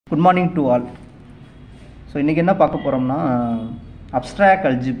Good morning to all. So இன்னைக்கு என்ன பார்க்க போறோம்னா abstract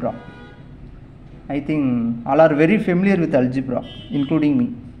algebra. I think all are very familiar with algebra including me.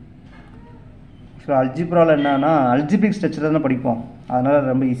 So algebra ல என்னன்னா algebraic structure தான் படிப்போம். அதனால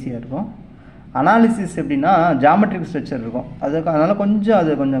ரொம்ப ஈஸியா இருக்கும். அனாலிசிஸ் எப்படின்னா ஜியோமெட்ரிக் ஸ்ட்ரக்சர் இருக்கும். அதனால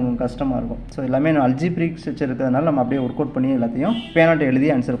கொஞ்சம் கஷ்டமா இருக்கும். ஸோ எல்லாமே algebraic ஸ்ட்ரக்சர் இருக்கிறதுனால நம்ம அப்படியே ஒர்க் அவுட் பண்ணி எல்லாத்தையும் பேனாட்ட எழுதி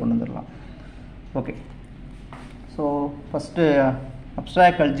ஆன்சர் கொண்டு வந்துடலாம். Okay, so first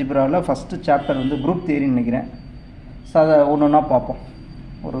abstract அல்ஜிப்ராவில் first chapter வந்து குரூப் தியரின்னு நினைக்கிறேன். ஸோ அதை ஒன்று ஒன்றா பார்ப்போம்.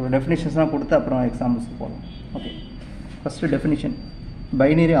 ஒரு டெஃபினிஷன்ஸ்லாம் கொடுத்து அப்புறம் எக்ஸாம்பிள்ஸ் போகலாம். Okay, first definition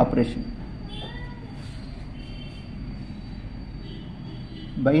binary operation.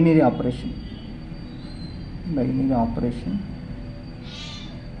 Binary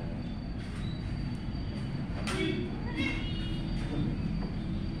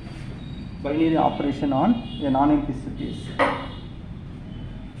operation on a non-empty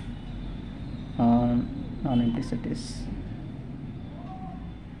set is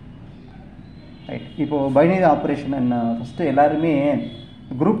right. இப்போ பைனரி ஆப்ரேஷன் என்ன, ஃபஸ்ட்டு எல்லாருமே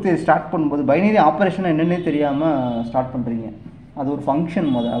குரூப் தியரி ஸ்டார்ட் பண்ணும்போது பைனரி ஆப்ரேஷன் என்னென்னே தெரியாமல் ஸ்டார்ட் பண்ணுறீங்க. அது ஒரு ஃபங்க்ஷன்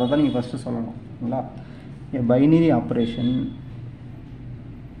அதை தான் நீங்கள் ஃபஸ்ட்டு சொல்லணும். இல்லைங்களா? பைனரி ஆப்ரேஷன்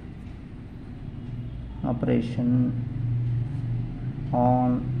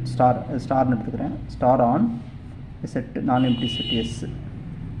ஆன் ஸ்டார்னு எடுத்துக்கிறேன். ஸ்டார் ஆன் செட் நான் empty set S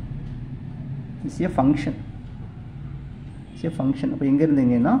is a function. அப்போ எங்கே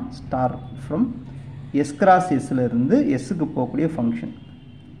இருந்தீங்கன்னா ஸ்டார் ஃப்ரம் எஸ் கிராஸ் எஸ்ஸில் இருந்து எஸ்ஸுக்கு போகக்கூடிய ஃபங்க்ஷன்.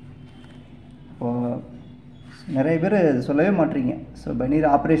 இப்போது நிறைய பேர் சொல்லவே மாட்டீங்க. ஸோ பைனரி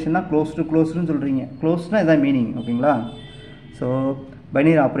ஆப்ரேஷன்னா க்ளோஸ்டுன்னு சொல்கிறீங்க. க்ளோஸ்னால் இதான் மீனிங். ஓகேங்களா? ஸோ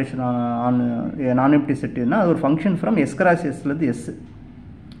பைனரி ஆப்ரேஷன் ஆன் நான் எம்டி செட்டுன்னா அது ஒரு function from S cross எஸ்லேருந்து S.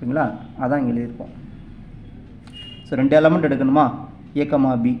 ஓகேங்களா? அதான் இங்கே எழுதியிருப்போம். ஸோ 2 எலமெண்ட் எடுக்கணுமா, ஏ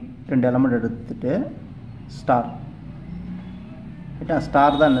கமா பி 2 எலமெண்ட் எடுத்துகிட்டு ஸ்டார் ரைட்டா.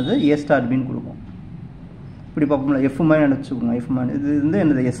 ஸ்டார் தான் என்னது ஏ ஸ்டார் பின்னு கொடுக்கும். இப்படி பார்ப்போம்ல, எஃப் மாதிரி நினச்சிக்கோங்க. எஃப் மாதிரி இது வந்து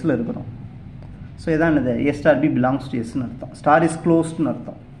என்னது எஸ்ஸில் இருக்கணும். ஸோ இதான் என்னது ஏ ஸ்டார் பி பிலாங்ஸ் டு எஸ்ன்னு அர்த்தம். ஸ்டார் இஸ் க்ளோஸ்டுன்னு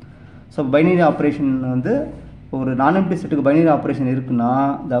அர்த்தம். ஸோ பைனரி ஆப்ரேஷன் வந்து ஒரு நான் எம்டி செட்டுக்கு பைனரி ஆப்ரேஷன் இருக்குன்னா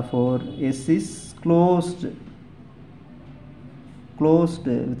தஃபோர் S is closed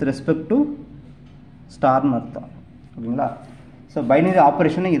with respect to ஸ்டார்னு அர்த்தம். ஓகேங்களா? ஸோ பைனரி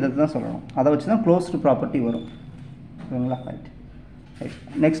ஆப்ரேஷனை இதை தான் சொல்லணும். அதை வச்சு தான் க்ளோஸ்டு ப்ராப்பர்ட்டி வரும். ஓகேங்களா? ரைட்.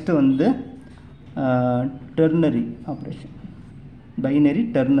 நெக்ஸ்ட்டு வந்து ternary operation, binary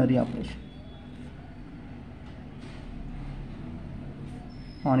ternary operation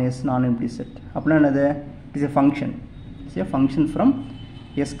on S non-empty set. அப்படின்னா என்னது? it is a function from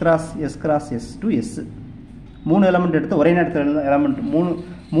S cross S to S. 3 element எடுத்து ஒரே நேரத்தில்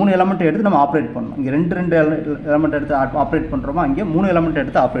மூணு எலமெண்ட் எடுத்து நம்ம ஆப்ரேட் பண்ணோம். இங்கே ரெண்டு எலமெண்ட் எடுத்து ஆப்ரேட் பண்ணுறோமோ, அங்கே 3 எலமெண்ட்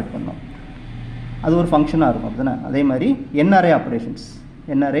எடுத்து ஆப்ரேட் பண்ணோம். அது ஒரு ஃபங்க்ஷனாக இருக்கும். அப்படிதானே? அதே மாதிரி NRA operations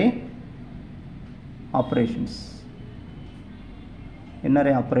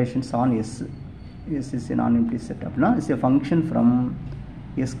on S is a non-empty set. அப்படின்னா it's a function from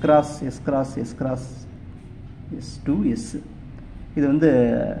S cross S to S. இது வந்து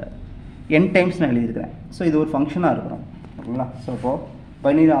n டைம்ஸ் நான் எழுதியிருக்கிறேன். ஸோ இது ஒரு ஃபங்க்ஷனாக இருக்கிறோம். ஓகேங்களா? ஸோ இப்போது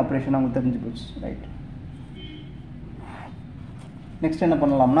பைனரி ஆப்ரேஷன் உங்களுக்கு தெரிஞ்சு போச்சு. ரைட். நெக்ஸ்ட் என்ன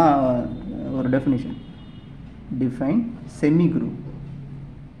பண்ணலாம்னா ஒரு definition, define semi group.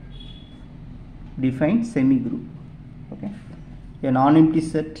 Okay, a non-empty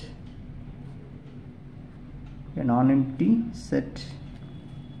set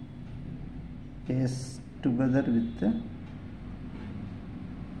is together with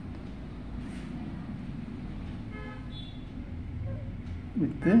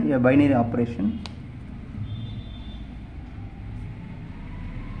a binary operation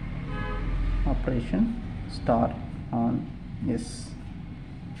star on S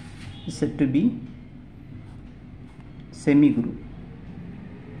is said to be semi group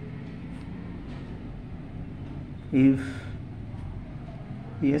if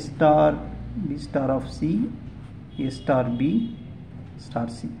A star B star of C, A star B star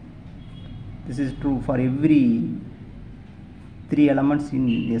C. This is true for every 3 elements in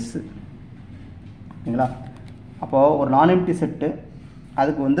S. ஓகேங்களா? அப்போது ஒரு நான் empty set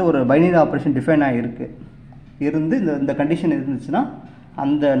அதுக்கு வந்து ஒரு binary operation define ஆகிருக்கு இருந்து இந்த கண்டிஷன் இருந்துச்சுன்னா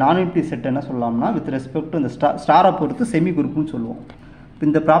அந்த நான் எம்டி செட் என்ன சொல்லலாம்னா வித் ரெஸ்பெக்ட் டு இந்த ஸ்டாரை பொறுத்து செமி குரூப்னு சொல்லுவோம். இப்போ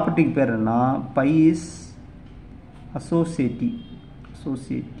இந்த ப்ராப்பர்ட்டிக்கு பேர் என்ன, பை இஸ் அசோசியேட்டிவ்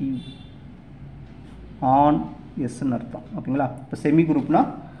ஆன் எஸ்ன்னு அர்த்தம். ஓகேங்களா? இப்போ செமி குரூப்னா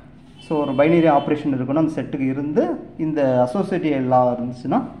ஸோ ஒரு பைனரி ஆப்ரேஷன் இருக்குன்னா அந்த செட்டுக்கு இருந்து இந்த அசோசியேட்டிவ் எல்லாம்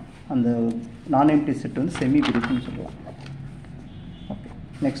இருந்துச்சுன்னா அந்த நான் எம்டி செட் வந்து செமி குரூப்னு சொல்லலாம். Okay,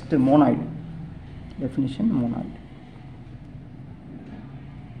 next monoid definition. Monoid.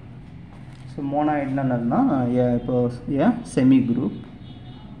 So monoid na a semi group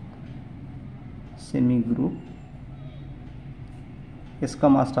S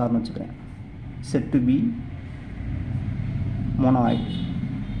comma star nu vechukken set to be monoid.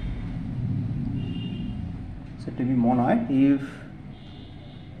 Set to be monoid if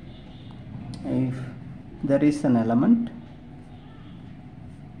there is an element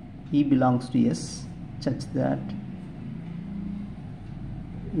E belongs to S such that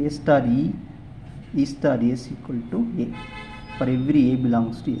A star E star S equal to A for every A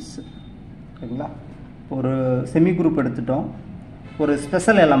belongs to S. ஓகேங்களா? ஒரு semi group எடுத்துட்டோம். ஒரு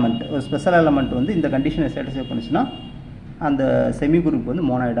special element வந்து இந்த கண்டிஷனை satisfy பண்ணுச்சுன்னா அந்த semi group வந்து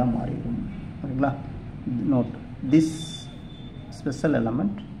மோனாய்டாக மாறிடும். ஓகேங்களா? Note this special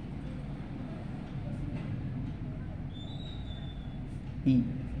element E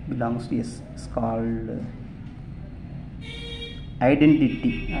belongs to S is called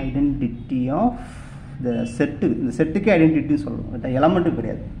identity of the set. இந்த செட்டுக்கு ஐடென்டிட்டி சொல்கிறோம், பட் எலமெண்ட்டு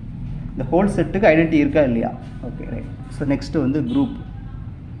கிடையாது. இந்த ஹோல் செட்டுக்கு ஐடென்டிட்டி இருக்கா இல்லையா? Okay, right. ஸோ நெக்ஸ்ட்டு வந்து குரூப்.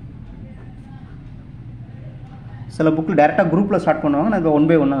 சில புக்கில் டேரெக்டாக குரூப்பில் ஸ்டார்ட் பண்ணுவாங்க, நான் இப்போ 1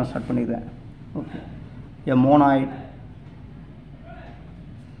 by 1 ஸ்டார்ட் பண்ணிடுறேன். Okay, a monoid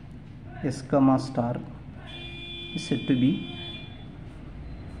S comma star is said to be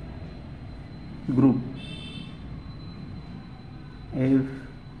group if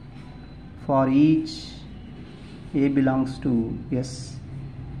for each A belongs to S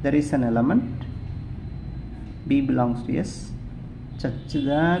there is an element B belongs to S such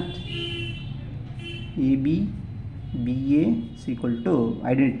that AB BA is equal to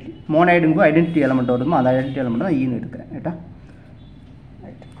identity. Monoid ங்கு identity element வருமா, அந்த identity element தான் E ன்னு எடுக்கிறேன். ரைட்டா?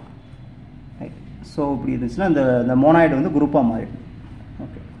 Right. Right. So இப்படி இருந்துச்சுன்னா இந்த monoid வந்து குரூப்பாக மாறிடும்.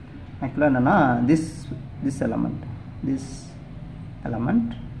 ஓகே, ஆக்சுவலாக என்னென்னா this element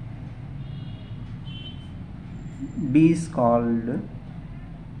B is called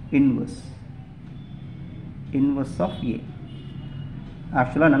inverse of A.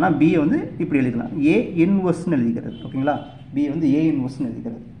 ஆக்சுவலாக என்னென்னா B வந்து இப்படி எழுதிக்கலாம், A இன்வர்ஸ்னு எழுதிக்கிறது. ஓகேங்களா? B வந்து A இன்வர்ஸ்னு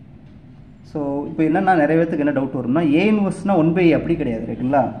எழுதிக்கிறது. ஸோ இப்போ என்னென்னா நிறைய பேருக்கு என்ன டவுட் வரும்னா A இன்வர்ஸ்னால் 1 by A அப்படி கிடையாது.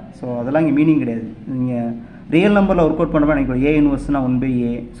 ரைட்டுங்களா? ஸோ அதெல்லாம் இங்கே மீனிங் கிடையாது. நீங்கள் ரியல் நம்பரில் ஒர்க் அவுட் பண்ணுறப்ப நினைக்கிறோம் A இன்வர்ஸ்னால் 1 by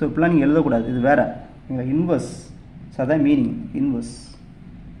A. ஸோ இப்படிலாம் நீங்கள் எழுதக்கூடாது, இது வேறு. இன்வர்ஸ், ஸோ அதான் மீனிங் இன்வர்ஸ்.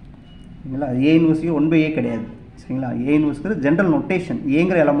 சரிங்களா? A இன்வர்ஸுக்கு 1 by A கிடையாது. சரிங்களா? A இன்வர்ஸ்ங்கிறது ஜென்ரல் நொட்டேஷன்,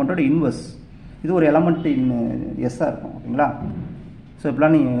 ஏங்கிற எலமெண்ட்டோட இன்வர்ஸ். இது ஒரு எலமெண்ட் இன் எஸ்ஸாக இருக்கும். ஓகேங்களா? ஸோ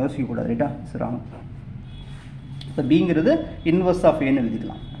இப்படிலாம் நீங்கள் யோசிக்கக்கூடாது. ரைட்டா? சரி, ஆமாம். ஸோ பிங்கிறது இன்வர்ஸ் ஆஃப் ஏன்னு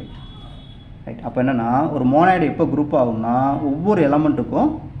எழுதிக்கலாம். ரைட். ரைட். அப்போ என்னென்னா ஒரு மோனாய்டு எப்போ குரூப் ஆகும்னா ஒவ்வொரு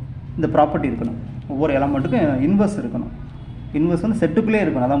எலமெண்ட்டுக்கும் இந்த ப்ராப்பர்ட்டி இருக்கணும். ஒவ்வொரு எலமெண்ட்டுக்கும் இன்வர்ஸ் இருக்கணும். இன்வர்ஸ் வந்து செட்டுக்குள்ளே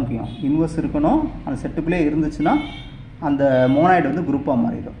இருக்கணும், அதான் முக்கியம். இன்வர்ஸ் இருக்கணும், அந்த செட்டுக்குள்ளே இருந்துச்சுன்னா அந்த மோனாய்டு வந்து குரூப்பாக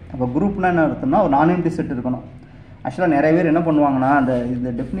மாறிடும். அப்போ குரூப்னா என்ன அர்த்தம்னா ஒரு நான் எம்ப்டி செட் இருக்கணும். ஆக்சுவலாக நிறைய பேர் என்ன பண்ணுவாங்கன்னா இந்த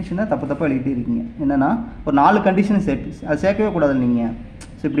டெஃபினிஷனை தப்பாக எழுதிட்டே இருக்கீங்க. என்னென்னா ஒரு 4 கண்டிஷன் சேர்த்து அது சேர்க்கவே கூடாது நீங்கள்.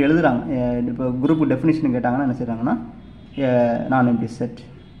 ஸோ இப்படி எழுதுகிறாங்க. இப்போ குரூப் டெஃபினிஷன் கேட்டாங்கன்னா என்ன செய்கிறாங்கன்னா நான் empty set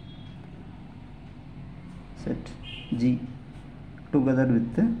G together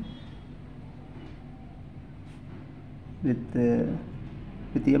with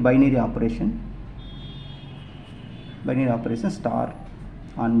a binary operation star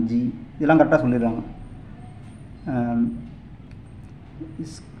on G. இதெல்லாம் கரெக்டாக சொல்லிடுறாங்க.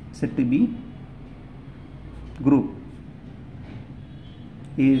 is said to be group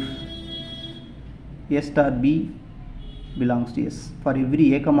if A star B belongs to S for every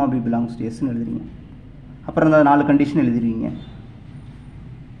A comma B belongs to S ன்னு எழுதுறீங்க. அப்புறம் அந்த 4 condition எழுதிடுவீங்க.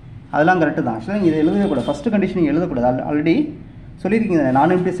 அதெல்லாம் correct தான். ஆக்சுவலாக நீங்கள் இதை எழுதக்கூடாது, ஃபஸ்ட்டு கண்டிஷன் நீங்கள் எழுதக்கூடாது. ஆல்ரெடி சொல்லியிருக்கீங்க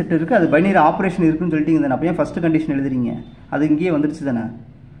நான் எம்ப்டி செட் இருக்குது, அது பைனரி ஆப்ரேஷன் இருக்குன்னு சொல்லிட்டீங்க தானே. அப்போ ஏன் ஃபஸ்ட்டு கண்டிஷன் எழுதுறீங்க? அது இங்கேயே வந்துடுச்சு தானே.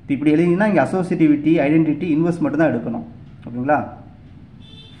 இப்போ இப்படி எழுதிங்கன்னா இங்கே அசோசியேட்டிவிட்டி ஐடென்டிட்டி இன்வர்ஸ் மட்டும் தான் எடுக்கணும். ஓகேங்களா?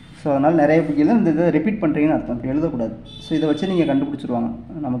 ஸோ அதனால் நிறைய புக்கில் இந்த இதை ரிப்பீட் பண்ணுறீங்கன்னு அர்த்தம். இப்படி எழுதக்கூடாது. ஸோ இதை வச்சு நீங்கள் கண்டுபிடிச்சிருவாங்க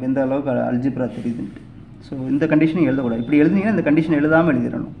நமக்கு எந்த அளவுக்கு அல்ஜிப்ரா தெரியுதுன்ட்டு. ஸோ இந்த கண்டிஷன் எழுதக்கூடாது. இப்படி எழுதிங்கன்னா இந்த கண்டிஷன் எழுதாமல்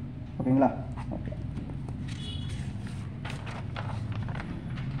எழுதிடணும். ஓகேங்களா? ஓகே.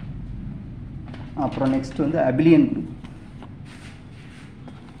 அப்புறம் நெக்ஸ்ட் வந்து அபிலியன் குரூப்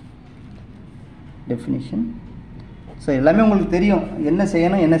டெஃபினிஷன். ஸோ எல்லாமே உங்களுக்கு தெரியும், என்ன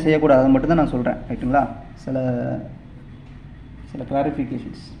செய்யணும் என்ன செய்யக்கூடாது அது மட்டும் தான் நான் சொல்கிறேன். ரைட்டுங்களா? சில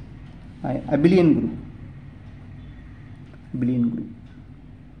clarifications. Abelian group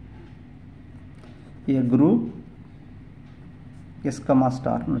a group S comma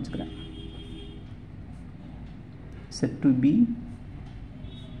star ன்னு வச்சுக்கிறேன் set to be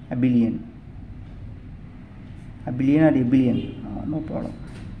abelian or abelian, no problem.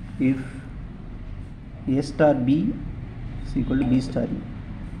 if A star B is equal to B star E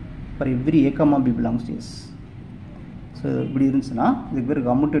for every A comma B belongs to S. So இப்படி இருந்துச்சுன்னா இதுக்கு பேர்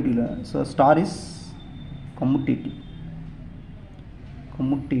கம்யூட்டேட்டிவ்ல. So star is commutative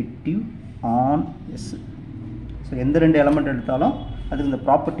on S. So எந்த ரெண்டு element எடுத்தாலும் அதுக்கு இந்த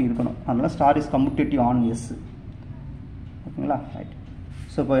property இருக்கணும். அதனால் star is commutative on S. ஓகேங்களா? ரைட்.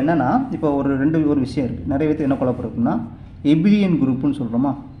 ஸோ இப்போ என்னென்னா இப்போ ஒரு விஷயம் இருக்குது. நிறைய பேருக்கு என்ன குழப்பம் இருக்குன்னா எபிலியன் குரூப்புன்னு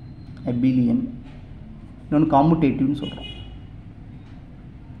சொல்கிறோமா, எபிலியன், இன்னொன்று காமுட்டேட்டிவ்னு சொல்கிறோம்.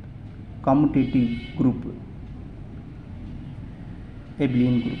 காமுட்டேட்டிவ் குரூப்பு,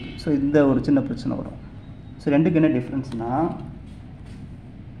 எபிலியன் குரூப். ஸோ இந்த ஒரு சின்ன பிரச்சனை வரும். ஸோ ரெண்டுக்கு என்ன டிஃப்ரென்ஸ்னால்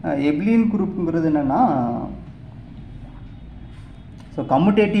எபிலியன் குரூப்புங்கிறது என்னென்னா ஸோ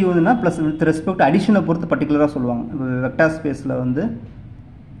கம்யூட்டேட்டிவ்னா ப்ளஸ் வித் ரெஸ்பெக்ட் அடிஷனை பொறுத்து பர்டிகுலராக சொல்லுவாங்க. இப்போ வெக்டார் ஸ்பேஸில் வந்து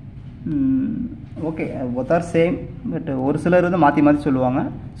okay both are same, but ஒரு சிலர் வந்து மாற்றி மாற்றி சொல்லுவாங்க.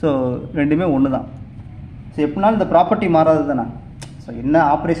 ஸோ ரெண்டுமே ஒன்று தான். ஸோ எப்படினாலும் இந்த ப்ராப்பர்ட்டி மாறாது தானே. ஸோ என்ன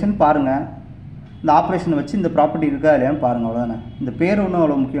ஆப்ரேஷன் பாருங்கள், இந்த ஆப்ரேஷனை வச்சு இந்த ப்ராப்பர்ட்டி இருக்கா இல்லையான்னு பாருங்கள், அவ்வளோதானே. இந்த பேர் ஒன்றும்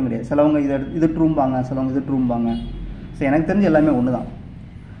அவ்வளோ முக்கியம் கிடையாது. சிலவங்க இது ட்ரூம்பாங்க, சிலவங்க இது ட்ரூம்பாங்க. ஸோ எனக்கு தெரிஞ்சு எல்லாமே ஒன்று தான்.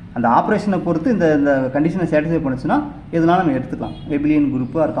 அந்த ஆப்ரேஷனை பொறுத்து இந்த கண்டிஷனை சாட்டிஸ்ஃபை பண்ணுச்சுன்னா எதுனாலும் நம்ம எடுத்துக்கலாம். எபிலியன்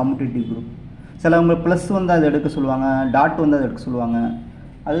குரூப்பு ஆர் கம்யூட்டேட்டிவ் குரூப். சிலவங்க ப்ளஸ் வந்து அதை எடுக்க சொல்லுவாங்க, டாட் வந்து அதை எடுக்க சொல்லுவாங்க.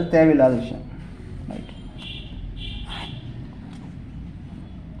 அது தேவையில்லாத விஷயம். ரைட்.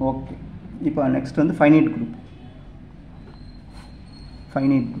 ஓகே. இப்போ நெக்ஸ்ட் வந்து ஃபைனைட் குரூப்.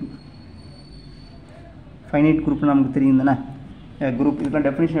 ஃபைனைட் குரூப் நமக்கு தெரியும் தானே. குரூப் இதுக்கெல்லாம்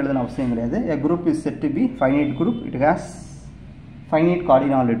டெஃபினிஷன் எழுதணும் அவசியம் கிடையாது. Group is set to be finite group. It has finite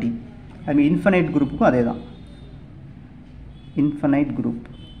cardinality. I mean infinite குரூப்புக்கும் அதே தான். Infinite group.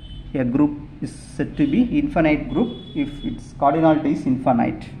 A group is said to be infinite group if its cardinality is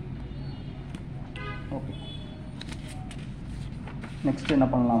infinite. Okay. Next என்ன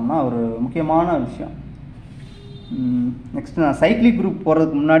பண்ணலாம்னா ஒரு முக்கியமான விஷயம். Next நான் cyclic group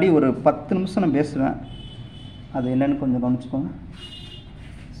போகிறதுக்கு முன்னாடி ஒரு 10 நிமிஷம் நான் பேசுவேன். அது என்னென்னு கொஞ்சம் கவனிச்சுக்கோங்க.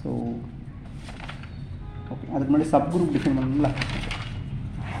 ஸோ ஓகே, அதுக்கு முன்னாடி sub group define பண்ணணுங்களா.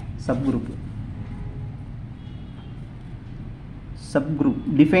 Subgroup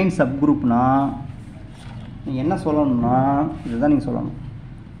define சப்குரூப்னா நீங்கள் என்ன சொல்லணும்னா இதுதான் நீங்கள் சொல்லணும்.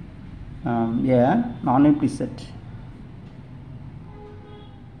 ஏ நான் எம்ப்டி செட்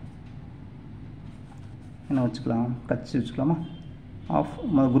என்ன வச்சுக்கலாம், கட்சி வச்சுக்கலாமா. Of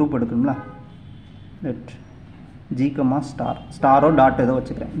group எடுக்கணும்ல. Let G comma ஸ்டாரோ dot ஏதோ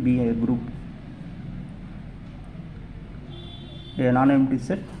வச்சுக்கிறேன். B A group. ஏ நான் empty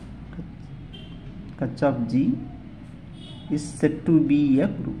set Kutch of G is said to be a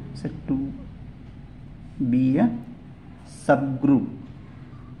group, said to be a subgroup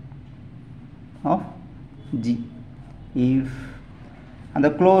of G if அந்த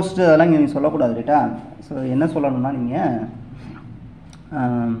closed அதெல்லாம் நீங்கள் சொல்லக்கூடாது ரைட்டா. ஸோ என்ன சொல்லணும்னா நீங்கள்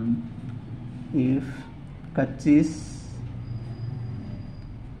if Kutch is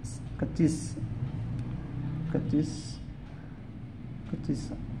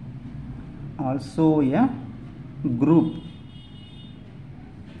also a group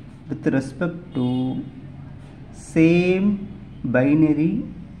with respect to same binary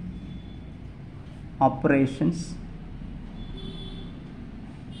operations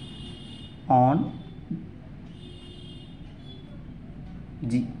on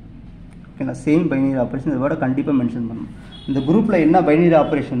G. ஓகேங்களா. Same binary operation இதோட கண்டிப்பாக மென்ஷன் பண்ணணும். இந்த குரூப்பில் என்ன பைனரி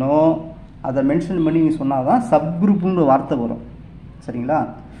ஆப்ரேஷனோ அதை மென்ஷன் பண்ணி நீங்கள் சொன்னால் தான் சப் குரூப்புன்னு வார்த்தை வரும். சரிங்களா.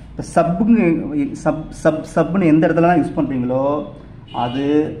 இப்போ சப்னு எந்த இடத்துலலாம் யூஸ் பண்ணுறீங்களோ அது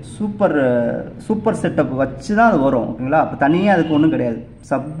சூப்பர் செட்டப் வச்சு தான் அது வரும். ஓகேங்களா. அப்போ தனியாக அதுக்கு ஒன்றும் கிடையாது.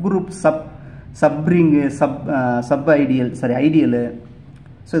 Sub group சப்ரிங்கு sub ஐடியலு.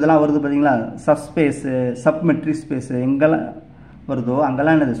 ஸோ இதெல்லாம் வருது பார்த்தீங்களா. Sub space sub matric space எங்கெல்லாம் வருதோ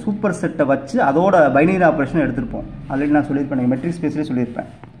அங்கெல்லாம் என்னது சூப்பர் செட்டை வச்சு அதோட பைனரி ஆப்ரேஷன் எடுத்திருப்போம். ஆல்ரெடி நான் சொல்லியிருப்பேன், மெட்ரிக் ஸ்பேஸ்லேயே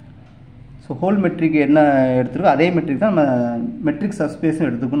சொல்லியிருப்பேன். ஸோ ஹோல் மெட்ரிக் என்ன எடுத்துருக்கோ அதே மெட்ரிக் தான் நம்ம மெட்ரிக் சப்ஸ்பேஸும்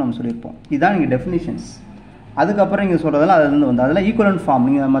எடுத்துக்கணும் நம்ம சொல்லியிருப்போம். இதுதான் நீங்கள் டெஃபினிஷன்ஸ். அதுக்கப்புறம் நீங்கள் சொல்கிறதெல்லாம் அதுலேருந்து வந்து அதெல்லாம் ஈக்குவலன்ட் ஃபார்ம்.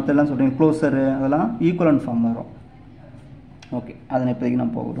 நீங்கள் மற்றெல்லாம் சொல்கிறீங்க க்ளோஸரு அதெல்லாம் ஈக்குவலன்ட் ஃபார்ம் வரும். ஓகே, அதை இப்போதைக்கு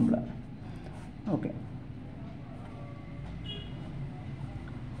நான் போக விரும்பல. ஓகே,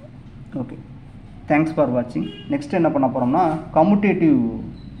 தேங்க்ஸ் ஃபார் வாட்சிங். நெக்ஸ்ட் என்ன பண்ண போகிறோம்னா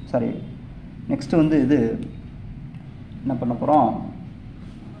நெக்ஸ்ட் வந்து இது என்ன பண்ண போகிறோம்,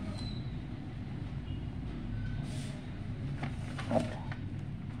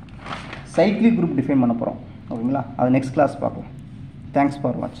 சைக்ளிக் குரூப் டிஃபைன் பண்ண போகிறோம். ஓகேங்களா. அது நெக்ஸ்ட் கிளாஸ் பார்க்கலாம். தேங்க்ஸ்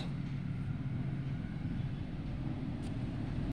ஃபார் வாட்சிங்.